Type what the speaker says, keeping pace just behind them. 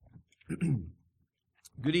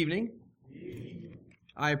Good evening.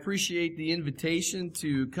 I appreciate the invitation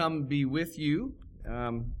to come be with you.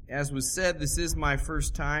 As was said, this is my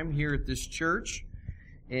first time here at this church,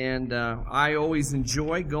 and I always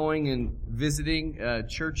enjoy going and visiting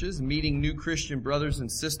churches, meeting new Christian brothers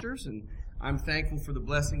and sisters, and I'm thankful for the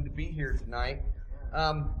blessing to be here tonight.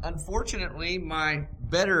 Unfortunately, the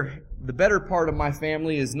better part of my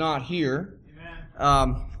family is not here.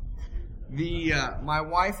 My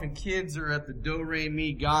wife and kids are at the Do Re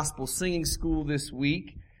Mi Gospel Singing School this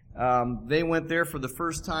week. They went there for the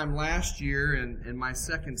first time last year, and my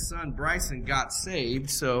second son, Bryson, got saved,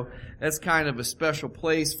 so that's kind of a special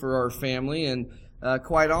place for our family, and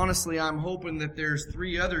quite honestly, I'm hoping that there's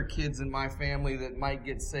 3 other kids in my family that might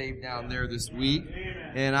get saved down there this week,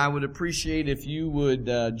 and I would appreciate if you would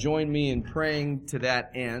join me in praying to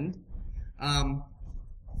that end.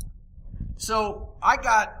 So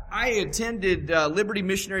I attended Liberty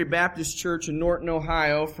Missionary Baptist Church in Norton,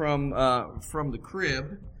 Ohio from the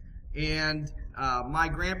crib, and my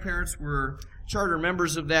grandparents were charter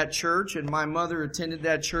members of that church, and my mother attended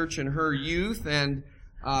that church in her youth, and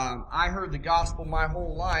I heard the gospel my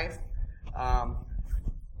whole life.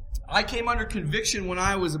 I came under conviction when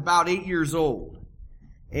I was about 8 years old,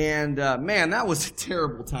 and man, that was a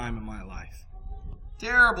terrible time in my life.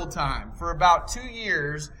 Terrible time. For about 2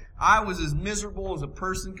 years, I was as miserable as a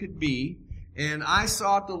person could be, and I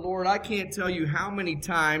sought the Lord. I can't tell you how many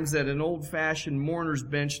times at an old-fashioned mourner's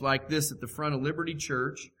bench like this at the front of Liberty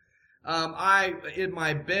Church. In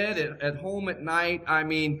my bed at home at night,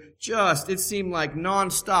 it seemed like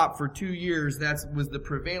nonstop for 2 years. That was the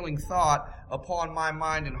prevailing thought upon my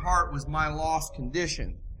mind and heart, was my lost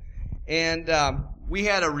condition. And we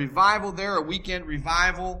had a revival there, a weekend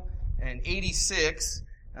revival in 86,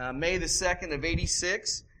 May the 2nd of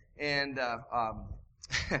 86. And the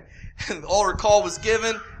altar call was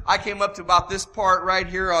given. I came up to about this part right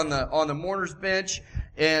here on the mourner's bench,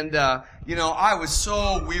 and I was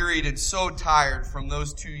so wearied and so tired from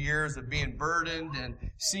those 2 years of being burdened and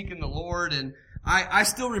seeking the Lord. And I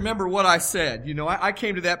still remember what I said. I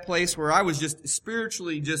came to that place where I was just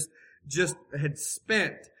spiritually just had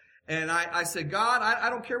spent. And I said, God,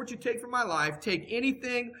 I don't care what you take from my life. Take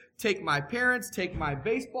anything. Take my parents. Take my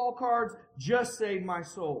baseball cards. Just save my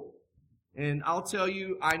soul. And I'll tell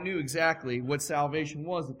you, I knew exactly what salvation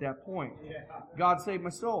was at that point. God saved my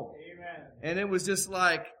soul. Amen. And it was just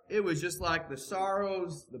like the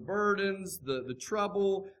sorrows, the burdens, the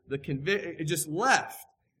trouble, the conviction. It just left.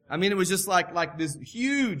 It was just like this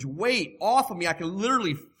huge weight off of me. I could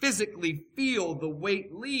literally physically feel the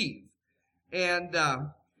weight leave. And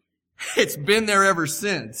it's been there ever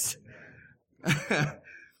since.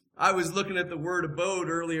 I was looking at the word abode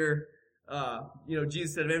earlier.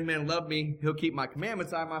 Jesus said, if any man love me, he'll keep my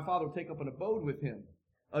commandments. My Father will take up an abode with him.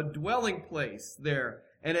 A dwelling place there.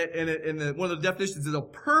 And one of the definitions is a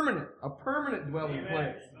permanent dwelling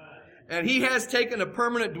place. And he has taken a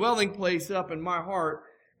permanent dwelling place up in my heart.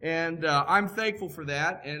 And I'm thankful for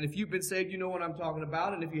that. And if you've been saved, you know what I'm talking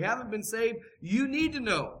about. And if you haven't been saved, you need to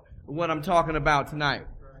know what I'm talking about tonight.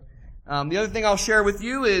 The other thing I'll share with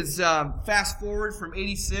you is fast forward from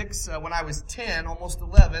 86, when I was 10, almost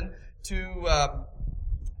 11, to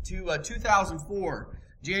 2004.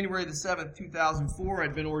 January the 7th, 2004,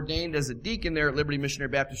 I'd been ordained as a deacon there at Liberty Missionary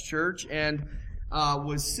Baptist Church, and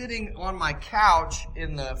was sitting on my couch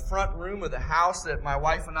in the front room of the house that my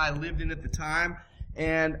wife and I lived in at the time.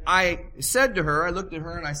 And I looked at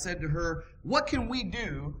her and I said to her, what can we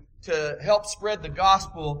do to help spread the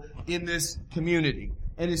gospel in this community?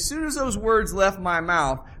 And as soon as those words left my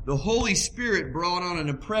mouth, the Holy Spirit brought on an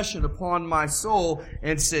impression upon my soul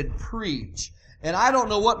and said, preach. And I don't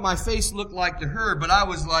know what my face looked like to her, but I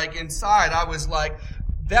was like, inside, I was like,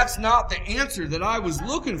 that's not the answer that I was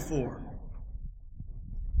looking for.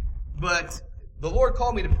 But the Lord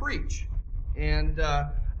called me to preach. And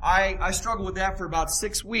I struggled with that for about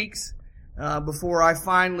 6 weeks before I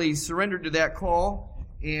finally surrendered to that call,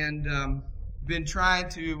 and been trying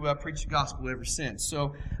to preach the gospel ever since.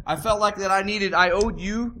 So I felt like that I owed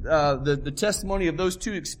you the testimony of those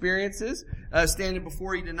 2 experiences standing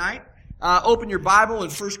before you tonight. Open your Bible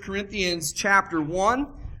in 1 Corinthians chapter 1.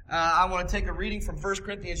 I want to take a reading from 1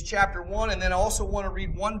 Corinthians chapter 1, and then I also want to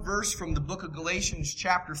read one verse from the book of Galatians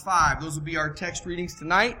chapter 5. Those will be our text readings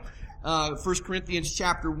tonight. 1 Corinthians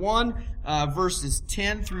chapter 1, verses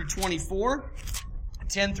 10 through 24.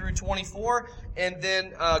 10 through 24, and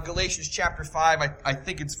then Galatians chapter 5, I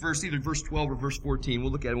think it's either verse 12 or verse 14.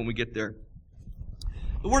 We'll look at it when we get there.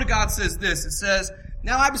 The Word of God says this. It says,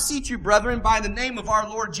 now I beseech you, brethren, by the name of our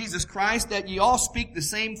Lord Jesus Christ, that ye all speak the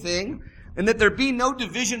same thing, and that there be no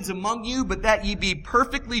divisions among you, but that ye be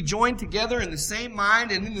perfectly joined together in the same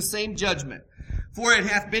mind and in the same judgment. For it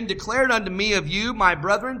hath been declared unto me of you, my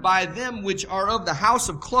brethren, by them which are of the house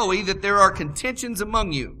of Chloe, that there are contentions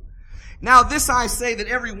among you. Now this I say, that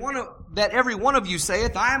every one of you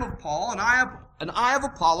saith, I am of Paul, and I of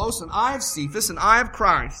Apollos, and I of Cephas, and I of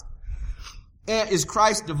Christ. Is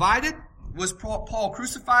Christ divided? Was Paul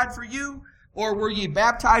crucified for you? Or were ye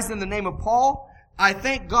baptized in the name of Paul? I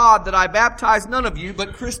thank God that I baptized none of you,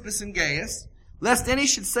 but Crispus and Gaius, lest any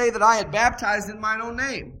should say that I had baptized in mine own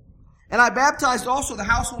name. And I baptized also the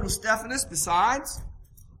household of Stephanas besides.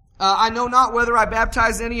 I know not whether I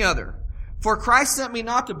baptized any other. For Christ sent me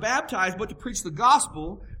not to baptize, but to preach the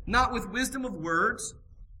gospel, not with wisdom of words,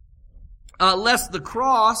 lest the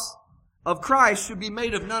cross of Christ should be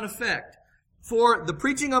made of none effect. For the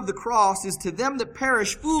preaching of the cross is to them that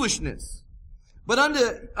perish foolishness. But unto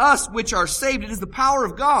us which are saved it is the power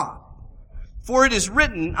of God. For it is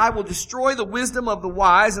written, I will destroy the wisdom of the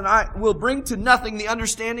wise, and I will bring to nothing the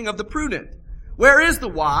understanding of the prudent. Where is the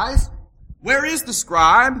wise? Where is the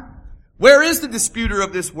scribe? Where is the disputer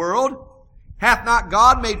of this world? Hath not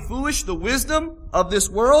God made foolish the wisdom of this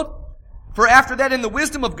world? For after that in the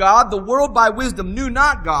wisdom of God, the world by wisdom knew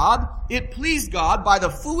not God. It pleased God by the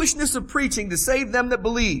foolishness of preaching to save them that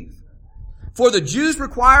believe. For the Jews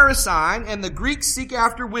require a sign, and the Greeks seek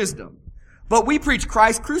after wisdom. But we preach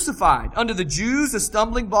Christ crucified, unto the Jews a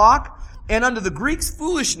stumbling block, and unto the Greeks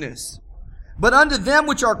foolishness. But unto them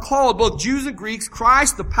which are called, both Jews and Greeks,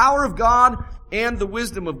 Christ the power of God and the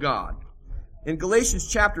wisdom of God. In Galatians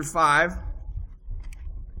chapter 5,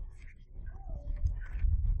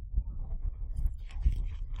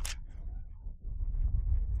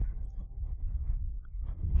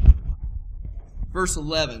 verse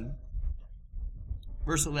 11.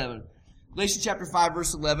 Galatians chapter 5,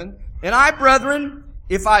 verse 11. And I, brethren,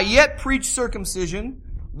 if I yet preach circumcision,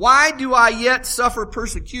 why do I yet suffer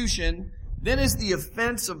persecution? Then is the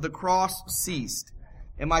offense of the cross ceased.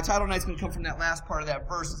 And my title tonight is going to come from that last part of that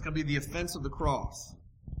verse. It's going to be the offense of the cross.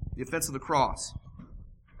 The offense of the cross.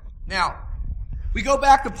 Now, we go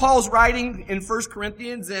back to Paul's writing in 1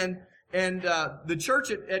 Corinthians, and the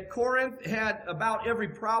church at Corinth had about every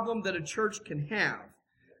problem that a church can have.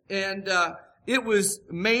 And it was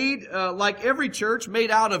made, like every church,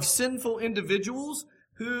 made out of sinful individuals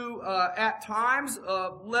who at times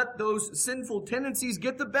let those sinful tendencies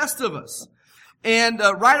get the best of us. And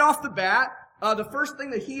right off the bat, the first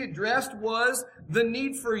thing that he addressed was the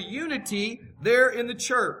need for unity there in the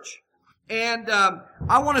church. And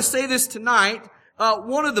I want to say this tonight.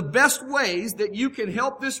 One of the best ways that you can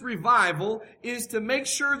help this revival is to make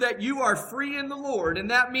sure that you are free in the Lord.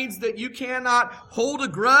 And that means that you cannot hold a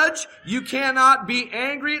grudge. You cannot be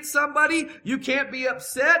angry at somebody. You can't be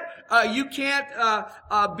upset. You can't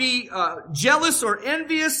be jealous or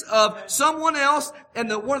envious of someone else. And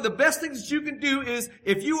one of the best things that you can do is,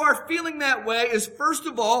 if you are feeling that way, is first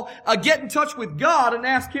of all, get in touch with God and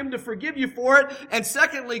ask Him to forgive you for it. And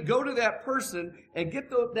secondly, go to that person and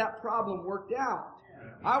get that problem worked out.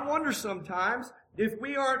 I wonder sometimes if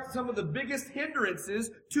we aren't some of the biggest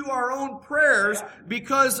hindrances to our own prayers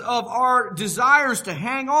because of our desires to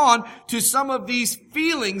hang on to some of these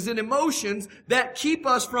feelings and emotions that keep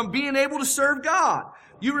us from being able to serve God.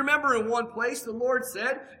 You remember in one place the Lord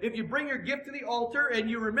said, if you bring your gift to the altar and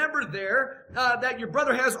you remember there that your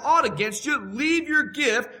brother has aught against you, leave your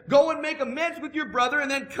gift, go and make amends with your brother,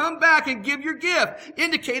 and then come back and give your gift,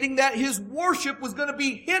 indicating that his worship was going to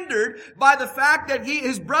be hindered by the fact that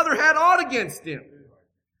his brother had aught against him.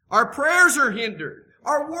 Our prayers are hindered.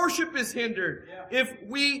 Our worship is hindered if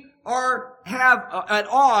we have at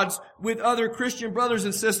odds with other Christian brothers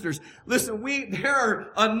and sisters. Listen, there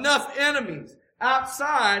are enough enemies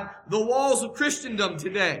outside the walls of Christendom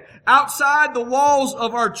today, outside the walls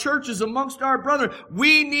of our churches amongst our brethren.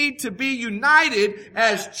 We need to be united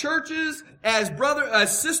as churches, as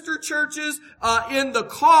sister churches, in the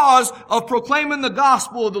cause of proclaiming the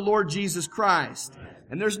gospel of the Lord Jesus Christ.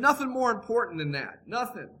 And there's nothing more important than that.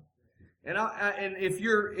 Nothing. And if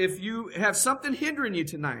you have something hindering you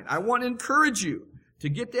tonight, I want to encourage you to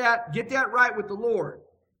get that right with the Lord.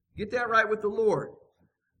 Get that right with the Lord.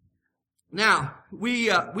 Now, we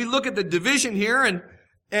look at the division here,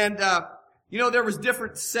 and there was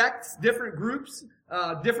different sects, different groups,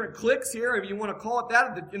 different cliques here, if you want to call it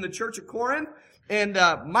that, in the church of Corinth. And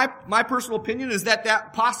my personal opinion is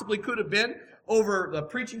that possibly could have been over the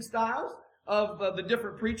preaching styles of the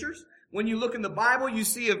different preachers. When you look in the Bible, you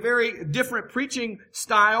see a very different preaching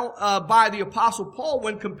style by the Apostle Paul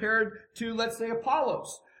when compared to, let's say,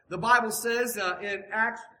 Apollos. The Bible says in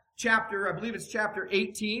Acts chapter, I believe it's chapter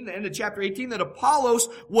 18, the end of chapter 18, that Apollos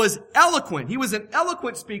was eloquent. He was an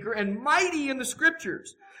eloquent speaker and mighty in the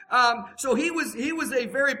scriptures. So he was a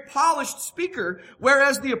very polished speaker,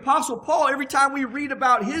 whereas the Apostle Paul, every time we read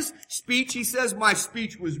about his speech, he says, my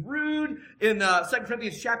speech was rude. In 2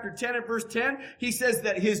 Corinthians chapter 10 and verse 10, he says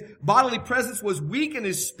that his bodily presence was weak and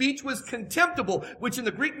his speech was contemptible, which in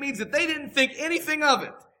the Greek means that they didn't think anything of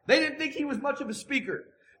it. They didn't think he was much of a speaker.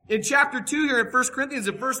 In chapter 2 here in 1 Corinthians,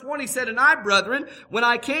 in verse 1, he said, and I, brethren, when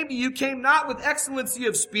I came to you, came not with excellency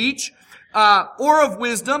of speech, or of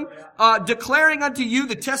wisdom, declaring unto you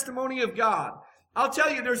the testimony of God. I'll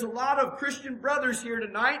tell you, there's a lot of Christian brothers here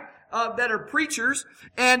tonight, that are preachers,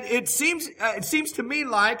 and it seems to me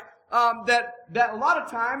like, that a lot of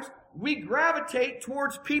times we gravitate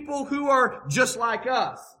towards people who are just like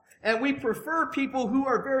us. And we prefer people who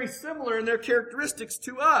are very similar in their characteristics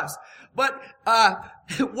to us. But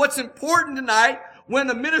what's important tonight when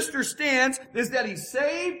the minister stands is that he's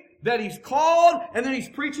saved, that he's called, and that he's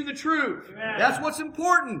preaching the truth. Amen. That's what's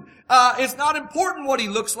important. It's not important what he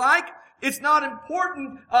looks like. It's not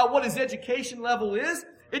important what his education level is.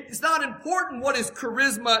 It's not important what his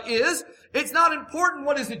charisma is. It's not important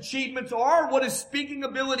what his achievements are, what his speaking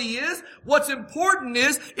ability is. What's important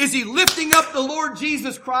is he lifting up the Lord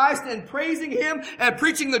Jesus Christ and praising him and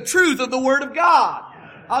preaching the truth of the Word of God.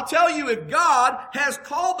 I'll tell you, if God has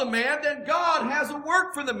called the man, then God has a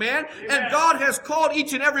work for the man. And God has called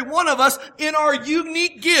each and every one of us in our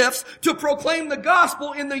unique gifts to proclaim the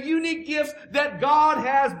gospel in the unique gifts that God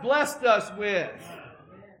has blessed us with.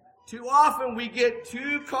 Too often we get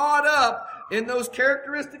too caught up in those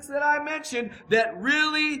characteristics that I mentioned that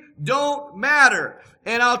really don't matter.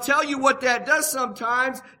 And I'll tell you what that does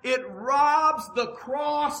sometimes. It robs the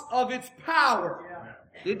cross of its power.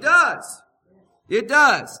 It does. It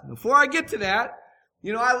does. Before I get to that,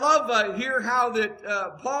 I love hear how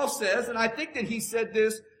that Paul says, and I think that he said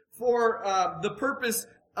this for the purpose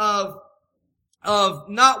of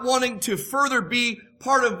not wanting to further be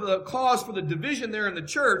part of the cause for the division there in the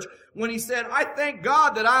church, when he said, I thank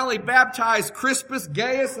God that I only baptized Crispus,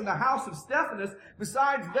 Gaius, and the house of Stephanas.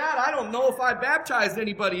 Besides that, I don't know if I baptized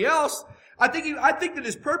anybody else. I think that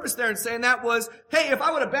his purpose there in saying that was, hey, if I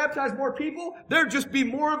would have baptized more people, there'd just be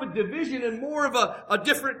more of a division and more of a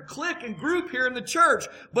different clique and group here in the church.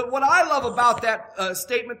 But what I love about that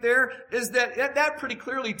statement there is that pretty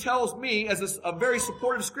clearly tells me, as a very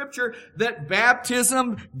supportive scripture, that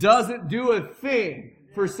baptism doesn't do a thing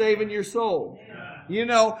for saving your soul.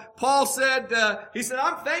 Paul said,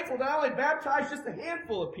 I'm thankful that I only baptized just a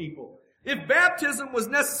handful of people. If baptism was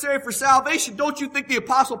necessary for salvation, don't you think the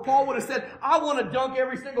Apostle Paul would have said, I want to dunk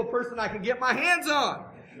every single person I can get my hands on?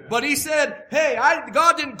 But he said, hey,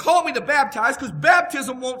 God didn't call me to baptize because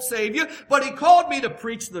baptism won't save you, but he called me to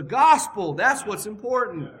preach the gospel. That's what's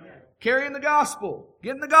important. Carrying the gospel.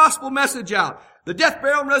 Getting the gospel message out. The death,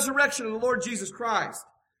 burial, and resurrection of the Lord Jesus Christ.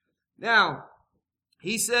 Now,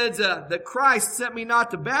 he says that Christ sent me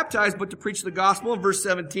not to baptize, but to preach the gospel in verse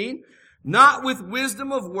 17. Not with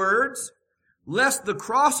wisdom of words, lest the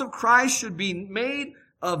cross of Christ should be made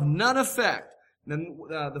of none effect. And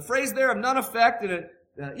the phrase there of none effect in an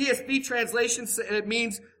ESV translation, it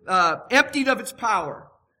means emptied of its power.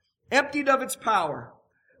 Emptied of its power.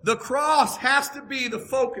 The cross has to be the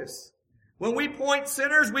focus. When we point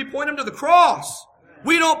sinners, we point them to the cross.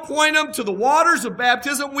 We don't point them to the waters of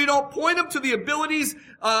baptism. We don't point them to the abilities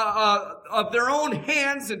of their own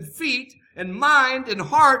hands and feet and mind and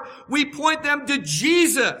heart. We point them to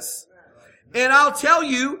Jesus. And I'll tell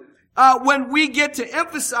you, when we get to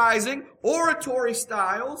emphasizing oratory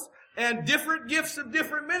styles and different gifts of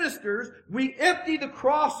different ministers, we empty the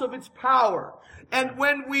cross of its power. And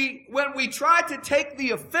when we try to take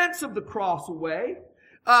the offense of the cross away,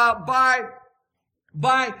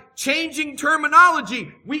 by changing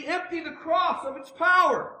terminology, we empty the cross of its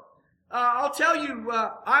power. I'll tell you,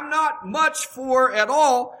 I'm not much at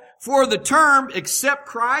all for the term accept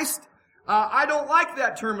Christ. I don't like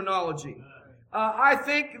that terminology. I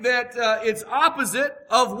think that it's opposite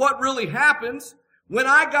of what really happens. When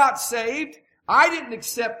I got saved, I didn't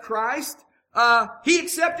accept Christ. He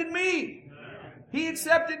accepted me. He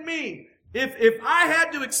accepted me. If I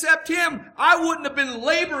had to accept Him, I wouldn't have been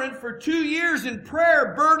laboring for 2 years in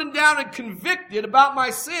prayer, burdened down and convicted about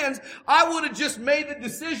my sins. I would have just made the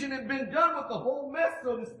decision and been done with the whole mess,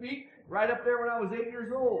 so to speak, right up there when I was 8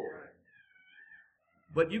 years old.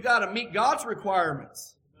 But you got to meet God's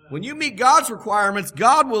requirements. When you meet God's requirements,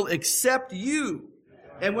 God will accept you.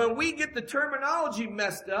 And when we get the terminology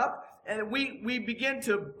messed up, and we begin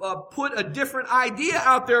to put a different idea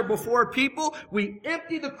out there before people, we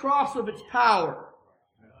empty the cross of its power.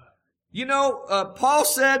 You know, Paul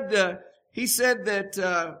said, he said that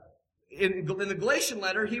in the Galatian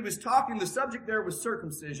letter, he was talking, the subject there was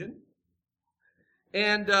circumcision.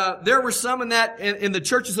 And there were some in the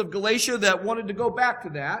churches of Galatia that wanted to go back to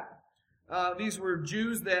that. These were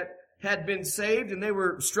Jews that had been saved, and they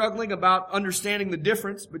were struggling about understanding the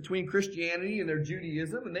difference between Christianity and their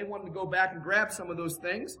Judaism, and they wanted to go back and grab some of those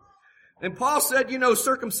things. And Paul said, you know,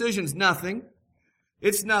 circumcision's nothing.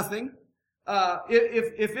 It's nothing.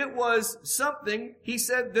 If it was something, he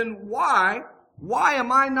said, then why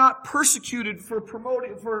am I not persecuted for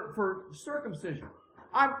circumcision?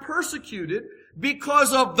 I'm persecuted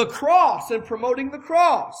because of the cross and promoting the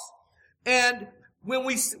cross. And when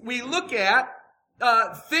we look at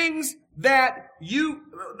things that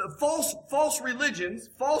false religions,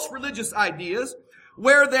 false religious ideas,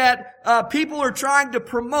 where that people are trying to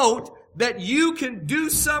promote that you can do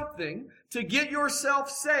something to get yourself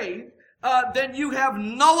saved, then you have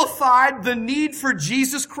nullified the need for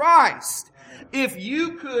Jesus Christ. If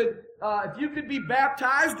you could be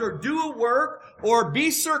baptized or do a work or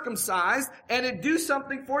be circumcised and it do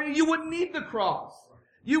something for you, you wouldn't need the cross.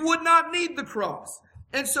 You would not need the cross.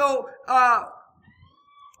 And so,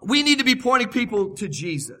 we need to be pointing people to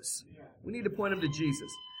Jesus. We need to point them to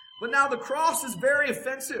Jesus. But now the cross is very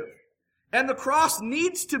offensive. And the cross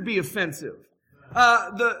needs to be offensive.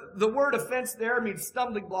 The word offense there means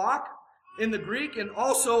stumbling block in the Greek, and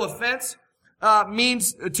also offense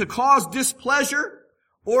means to cause displeasure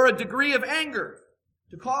or a degree of anger.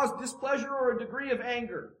 To cause displeasure or a degree of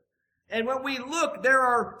anger. And when we look, there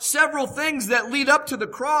are several things that lead up to the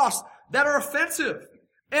cross that are offensive.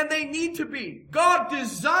 And they need to be. God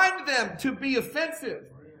designed them to be offensive.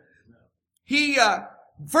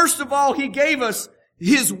 First of all, He gave us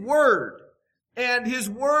His Word. And His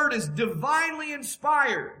Word is divinely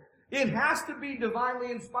inspired. It has to be divinely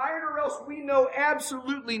inspired, or else we know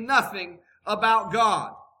absolutely nothing about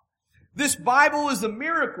God. This Bible is a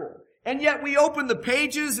miracle. And yet we open the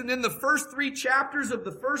pages, and in the first 3 chapters of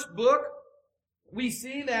the first book, we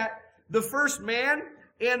see that the first man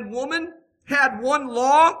and woman had one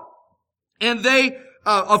law, and they,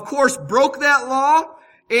 of course, broke that law.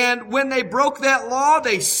 And when they broke that law,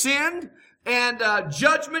 they sinned, and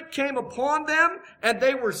judgment came upon them, and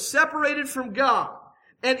they were separated from God.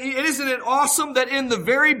 And isn't it awesome that in the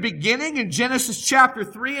very beginning, in Genesis chapter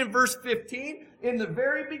 3 and verse 15, in the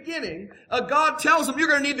very beginning, God tells them, you're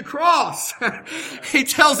going to need the cross. He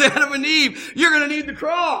tells Adam and Eve, you're going to need the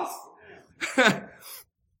cross.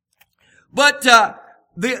 But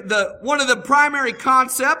one of the primary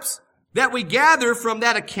concepts that we gather from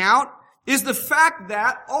that account is the fact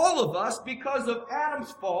that all of us, because of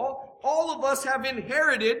Adam's fall, all of us have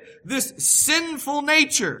inherited this sinful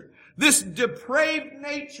nature, this depraved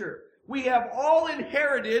nature. We have all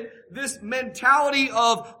inherited this mentality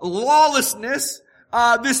of lawlessness,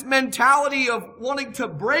 this mentality of wanting to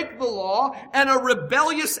break the law, and a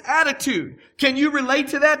rebellious attitude. Can you relate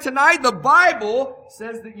to that tonight? The Bible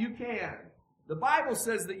says that you can. The Bible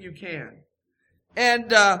says that you can.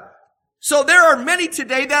 And so there are many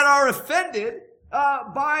today that are offended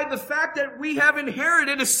by the fact that we have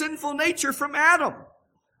inherited a sinful nature from Adam.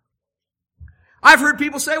 I've heard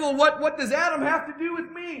people say, well, what does Adam have to do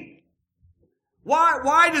with me?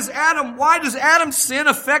 Why does Adam's sin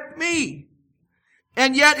affect me?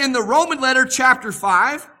 And yet in the Roman letter chapter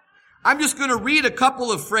 5, I'm just going to read a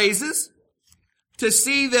couple of phrases to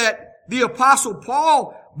see that the Apostle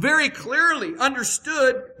Paul very clearly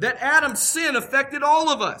understood that Adam's sin affected all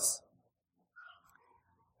of us.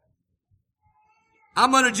 I'm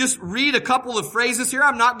going to just read a couple of phrases here.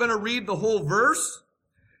 I'm not going to read the whole verse.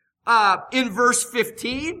 In verse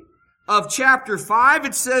 15 of chapter 5,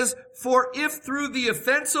 it says, for if through the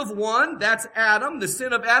offense of one, that's Adam, the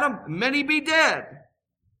sin of Adam, many be dead.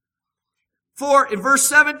 For, in verse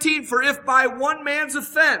 17, for if by one man's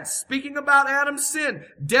offense, speaking about Adam's sin,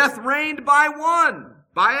 death reigned by one,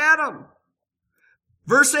 by Adam.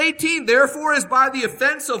 Verse 18, therefore as by the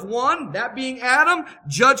offense of one, that being Adam,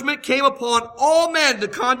 judgment came upon all men to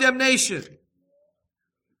condemnation.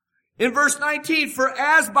 In verse 19, for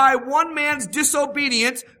as by one man's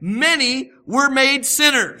disobedience, many were made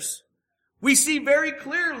sinners. We see very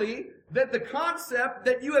clearly that the concept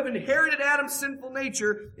that you have inherited Adam's sinful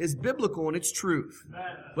nature is biblical in its truth.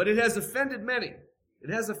 But it has offended many. It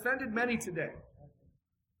has offended many today.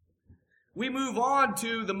 We move on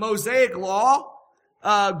to the Mosaic law.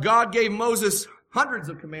 God gave Moses hundreds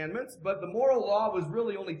of commandments, but the moral law was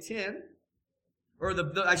really only 10. Or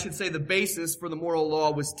I should say the basis for the moral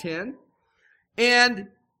law was 10. And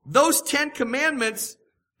those 10 commandments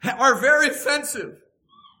are very offensive.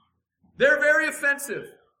 They're very offensive.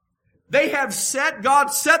 God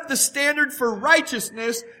set the standard for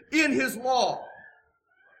righteousness in His law.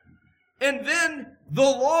 And then the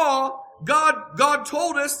law, God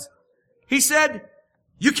told us, He said,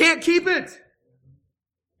 you can't keep it.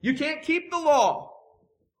 You can't keep the law.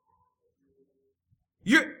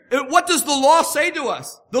 What does the law say to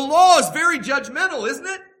us? The law is very judgmental, isn't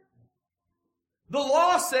it? The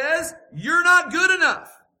law says you're not good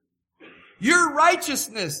enough. Your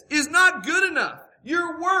righteousness is not good enough.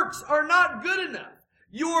 Your works are not good enough.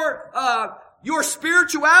 Your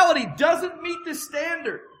spirituality doesn't meet the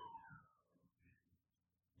standard.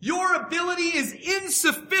 Your ability is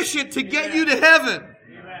insufficient to get you to heaven.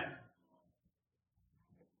 Amen.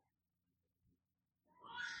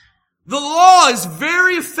 The law is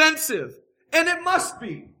very offensive, and it must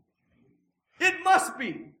be. It must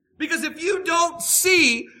be. Because if you don't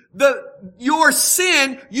see your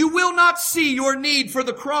sin, you will not see your need for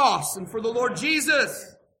the cross and for the Lord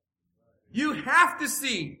Jesus. You have to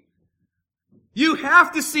see. You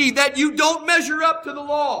have to see that you don't measure up to the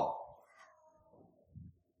law.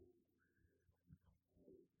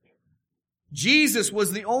 Jesus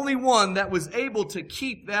was the only one that was able to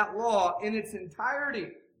keep that law in its entirety.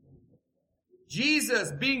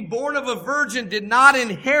 Jesus, being born of a virgin, did not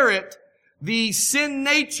inherit the sin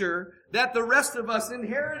nature that the rest of us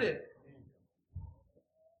inherited.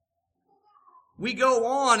 We go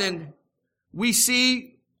on and we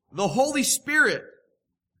see the Holy Spirit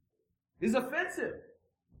is offensive.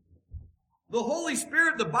 The Holy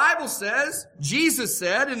Spirit, the Bible says, Jesus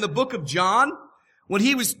said in the book of John, when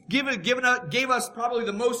He was gave us probably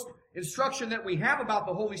the most instruction that we have about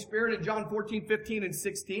the Holy Spirit in John 14, 15, and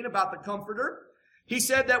 16 about the Comforter. He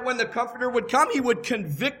said that when the Comforter would come, He would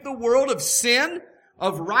convict the world of sin,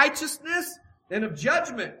 of righteousness, and of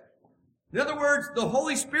judgment. In other words, the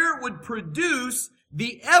Holy Spirit would produce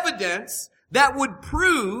the evidence that would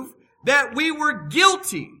prove that we were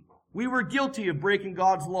guilty. We were guilty of breaking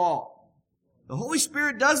God's law. The Holy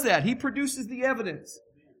Spirit does that. He produces the evidence.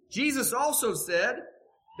 Jesus also said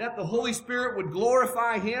that the Holy Spirit would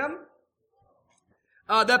glorify Him,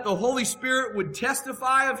 that the Holy Spirit would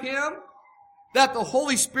testify of Him, that the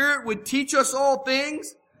Holy Spirit would teach us all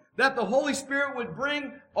things, that the Holy Spirit would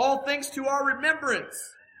bring all things to our remembrance.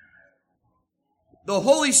 The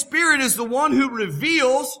Holy Spirit is the one who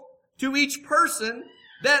reveals to each person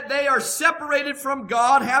that they are separated from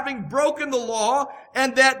God, having broken the law,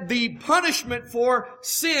 and that the punishment for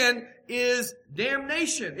sin is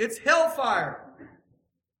damnation. It's hellfire.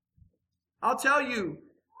 I'll tell you,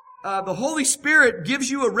 the Holy Spirit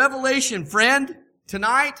gives you a revelation, friend,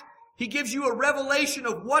 tonight. He gives you a revelation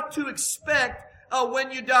of what to expect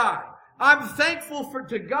when you die. I'm thankful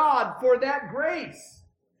to God for that grace.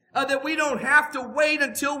 That we don't have to wait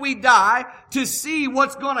until we die to see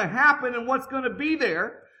what's going to happen and what's going to be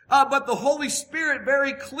there. But the Holy Spirit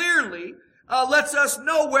very clearly lets us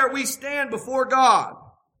know where we stand before God.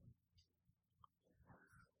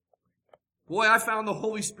 Boy, I found the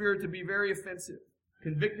Holy Spirit to be very offensive,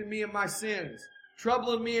 convicting me of my sins,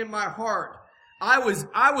 troubling me in my heart. I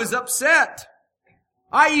was upset.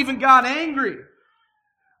 I even got angry.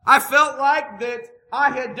 I felt like that I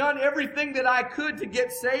had done everything that I could to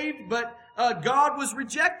get saved, but God was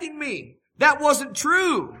rejecting me. That wasn't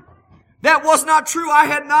true. That was not true. I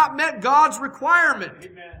had not met God's requirement.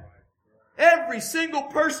 Amen. Every single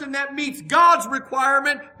person that meets God's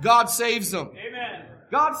requirement, God saves them. Amen.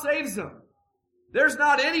 God saves them. There's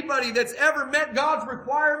not anybody that's ever met God's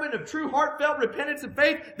requirement of true heartfelt repentance and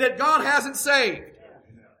faith that God hasn't saved.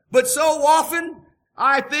 But so often,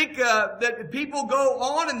 I think that people go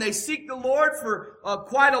on and they seek the Lord for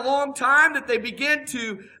quite a long time, that they begin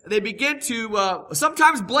to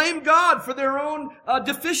sometimes blame God for their own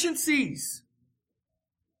deficiencies.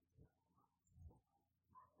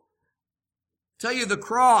 I tell you, the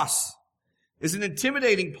cross is an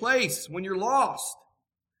intimidating place when you're lost.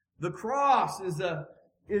 The cross is a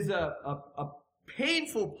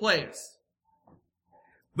painful place.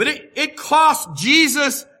 But it cost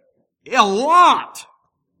Jesus a lot.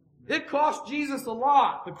 It cost Jesus a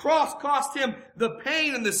lot. The cross cost Him the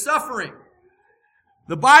pain and the suffering.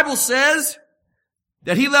 The Bible says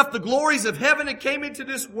that He left the glories of heaven and came into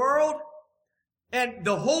this world, and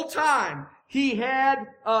the whole time He had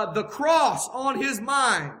the cross on His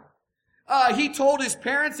mind. He told His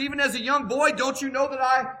parents, even as a young boy, don't you know that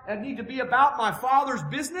I need to be about my Father's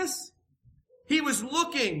business? He was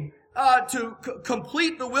looking to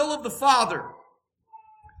complete the will of the Father.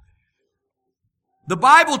 The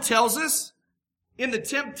Bible tells us in the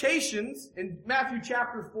temptations in Matthew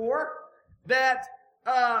chapter 4 that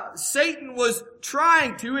Satan was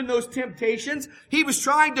trying to, in those temptations, he was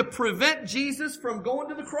trying to prevent Jesus from going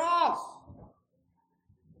to the cross.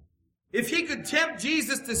 If he could tempt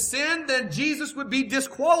Jesus to sin, then Jesus would be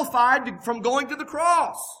disqualified from going to the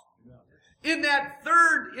cross. In that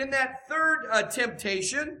third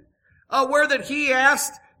temptation, where that he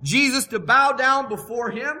asked Jesus to bow down before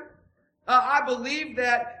him, I believe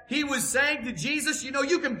that he was saying to Jesus,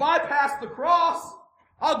 you can bypass the cross.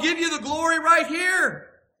 I'll give you the glory right here.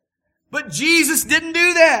 But Jesus didn't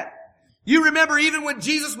do that. You remember even when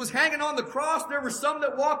Jesus was hanging on the cross, there were some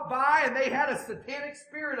that walked by and they had a satanic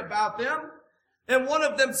spirit about them. And one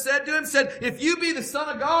of them said to him, if you be the Son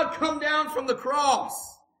of God, come down from the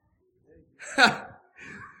cross.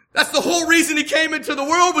 That's the whole reason he came into the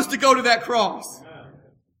world, was to go to that cross.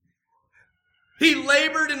 He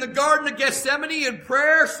labored in the Garden of Gethsemane in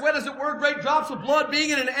prayer, sweat as it were, great drops of blood,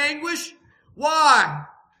 being in an anguish. Why?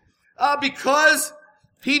 Because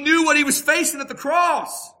he knew what he was facing at the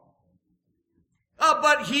cross.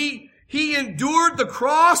 But he endured the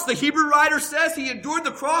cross. The Hebrew writer says he endured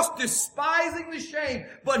the cross, despising the shame.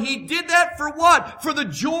 But he did that for what? For the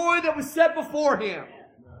joy that was set before him.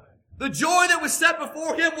 The joy that was set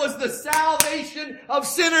before him was the salvation of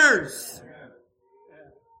sinners.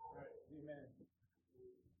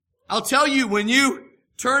 I'll tell you, when you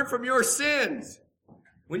turn from your sins,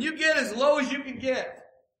 when you get as low as you can get,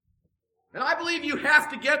 and I believe you have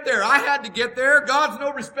to get there. I had to get there. God's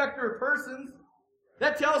no respecter of persons.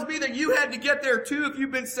 That tells me that you had to get there too if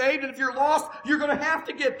you've been saved, and if you're lost, you're going to have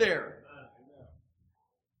to get there.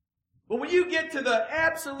 But when you get to the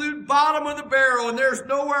absolute bottom of the barrel and there's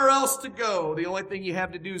nowhere else to go, the only thing you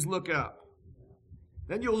have to do is look up.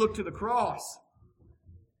 Then you'll look to the cross.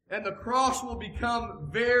 And the cross will become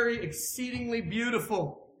very exceedingly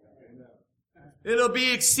beautiful. It'll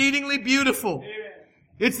be exceedingly beautiful.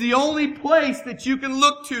 It's the only place that you can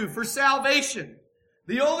look to for salvation.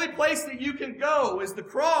 The only place that you can go is the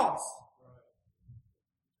cross.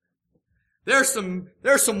 There's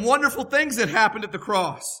some wonderful things that happened at the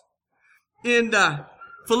cross. In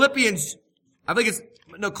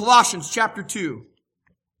Colossians chapter 2.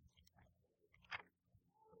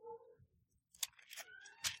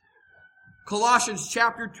 Colossians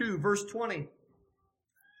chapter 2, verse 20.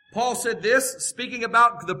 Paul said this, speaking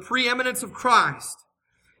about the preeminence of Christ.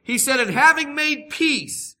 He said, and having made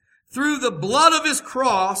peace through the blood of his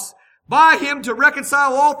cross, by him to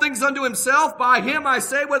reconcile all things unto himself, by him I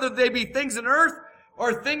say, whether they be things in earth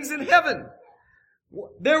or things in heaven.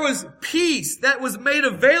 There was peace that was made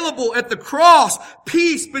available at the cross.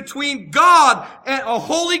 Peace between God, and a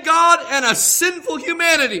holy God, and a sinful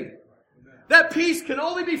humanity. That peace can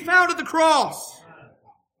only be found at the cross.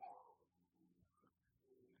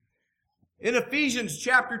 In Ephesians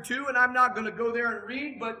chapter 2, and I'm not going to go there and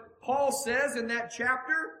read, but Paul says in that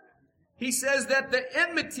chapter, he says that the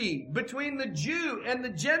enmity between the Jew and the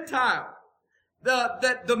Gentile,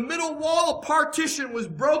 that the middle wall of partition was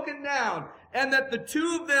broken down, and that the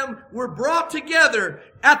two of them were brought together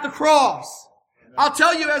at the cross. I'll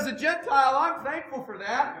tell you, as a Gentile, I'm thankful for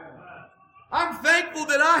that. I'm thankful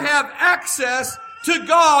that I have access to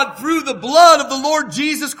God through the blood of the Lord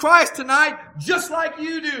Jesus Christ tonight, just like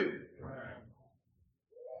you do.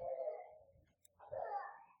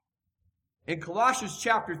 In Colossians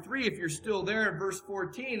chapter 3, if you're still there in verse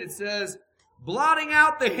 14, it says, blotting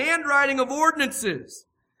out the handwriting of ordinances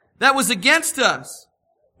that was against us,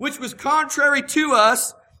 which was contrary to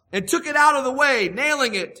us, and took it out of the way,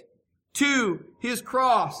 nailing it to his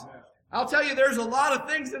cross. I'll tell you, there's a lot of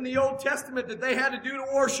things in the Old Testament that they had to do to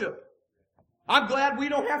worship. I'm glad we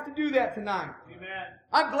don't have to do that tonight. Amen.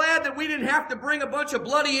 I'm glad that we didn't have to bring a bunch of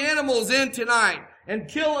bloody animals in tonight and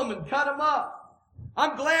kill them and cut them up.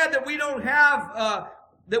 I'm glad that we don't have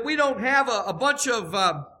a bunch of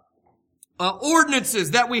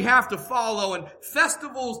ordinances that we have to follow, and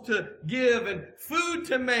festivals to give, and food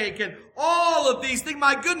to make, and all of these things.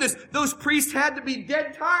 My goodness, those priests had to be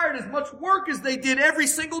dead tired, as much work as they did every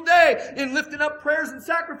single day in lifting up prayers and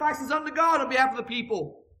sacrifices unto God on behalf of the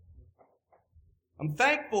people. I'm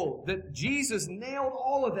thankful that Jesus nailed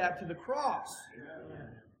all of that to the cross.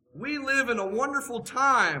 We live in a wonderful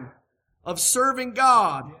time of serving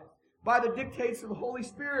God by the dictates of the Holy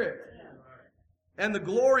Spirit and the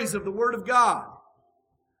glories of the Word of God.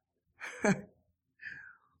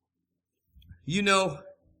 You know,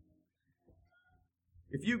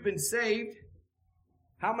 if you've been saved,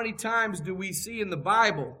 how many times do we see in the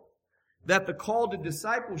Bible that the call to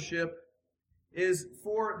discipleship is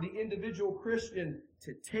for the individual Christian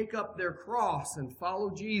to take up their cross and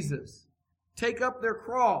follow Jesus? Take up their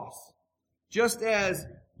cross. Just as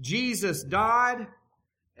Jesus died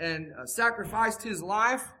and sacrificed His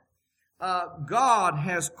life, God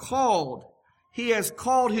has called. He has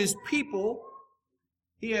called His people.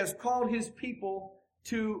 He has called His people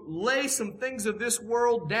to lay some things of this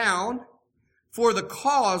world down for the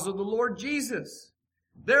cause of the Lord Jesus.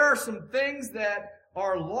 There are some things that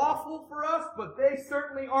are lawful for us, but they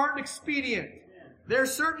certainly aren't expedient. They're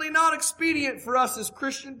certainly not expedient for us as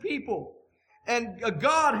Christian people. And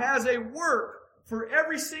God has a work for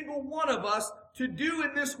every single one of us to do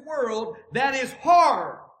in this world that is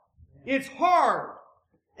hard. It's hard.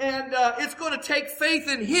 And it's going to take faith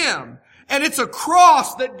in Him. And it's a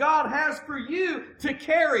cross that God has for you to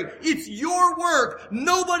carry. It's your work.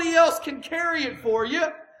 Nobody else can carry it for you.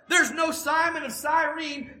 There's no Simon of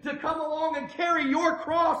Cyrene to come along and carry your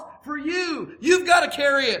cross for you. You've got to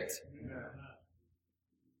carry it.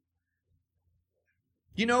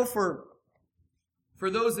 You know, for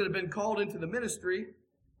those that have been called into the ministry,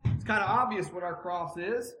 it's kind of obvious what our cross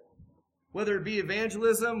is. Whether it be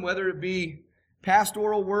evangelism, whether it be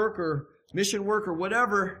pastoral work or mission work or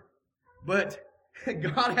whatever. But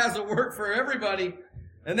God has a work for everybody.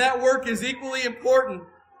 And that work is equally important.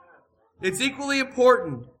 It's equally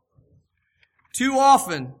important. Too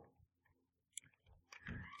often,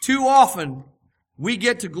 we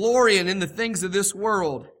get to glorying in the things of this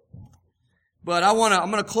world. But I'm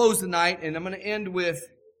going to close tonight, and I'm going to end with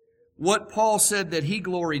what Paul said that he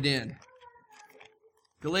gloried in.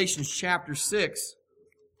 Galatians chapter 6.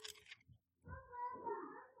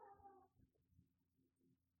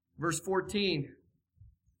 Verse 14.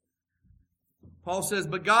 Paul says,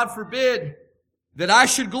 "But God forbid that I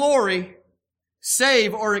should glory,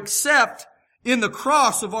 save or except in the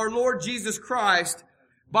cross of our Lord Jesus Christ,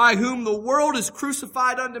 by whom the world is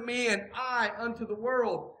crucified unto me, and I unto the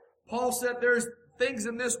world." Paul said there's things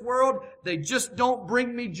in this world, they just don't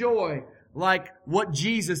bring me joy like what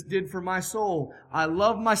Jesus did for my soul. I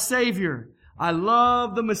love my Savior. I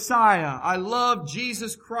love the Messiah. I love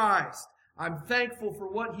Jesus Christ. I'm thankful for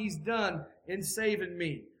what He's done in saving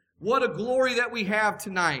me. What a glory that we have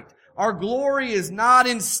tonight. Our glory is not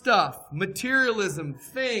in stuff, materialism,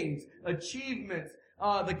 things, achievements,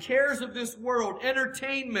 the cares of this world,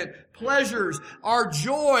 entertainment, pleasures. Our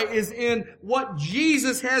joy is in what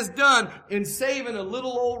Jesus has done in saving a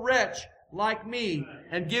little old wretch like me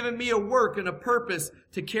and giving me a work and a purpose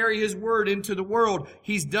to carry His word into the world.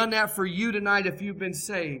 He's done that for you tonight if you've been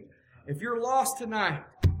saved. If you're lost tonight,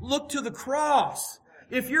 look to the cross.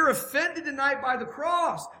 If you're offended tonight by the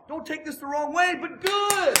cross, don't take this the wrong way, but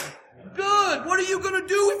good. Good. What are you going to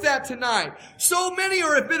do with that tonight? So many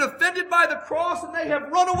have been offended by the cross and they have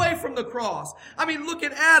run away from the cross. I mean, look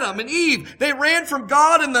at Adam and Eve. They ran from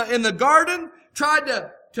God in the garden, tried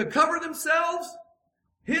to cover themselves,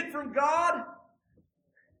 hid from God.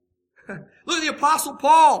 Look at the Apostle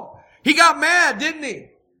Paul. He got mad, didn't he?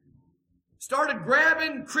 Started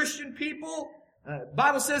grabbing Christian people.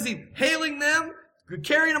 Bible says he hailing them,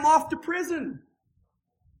 carrying them off to prison.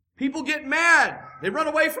 People get mad. They run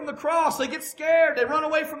away from the cross. They get scared. They run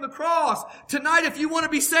away from the cross. Tonight, if you want to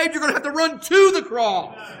be saved, you're going to have to run to the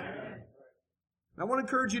cross. I want to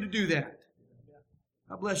encourage you to do that.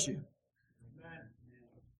 God bless you.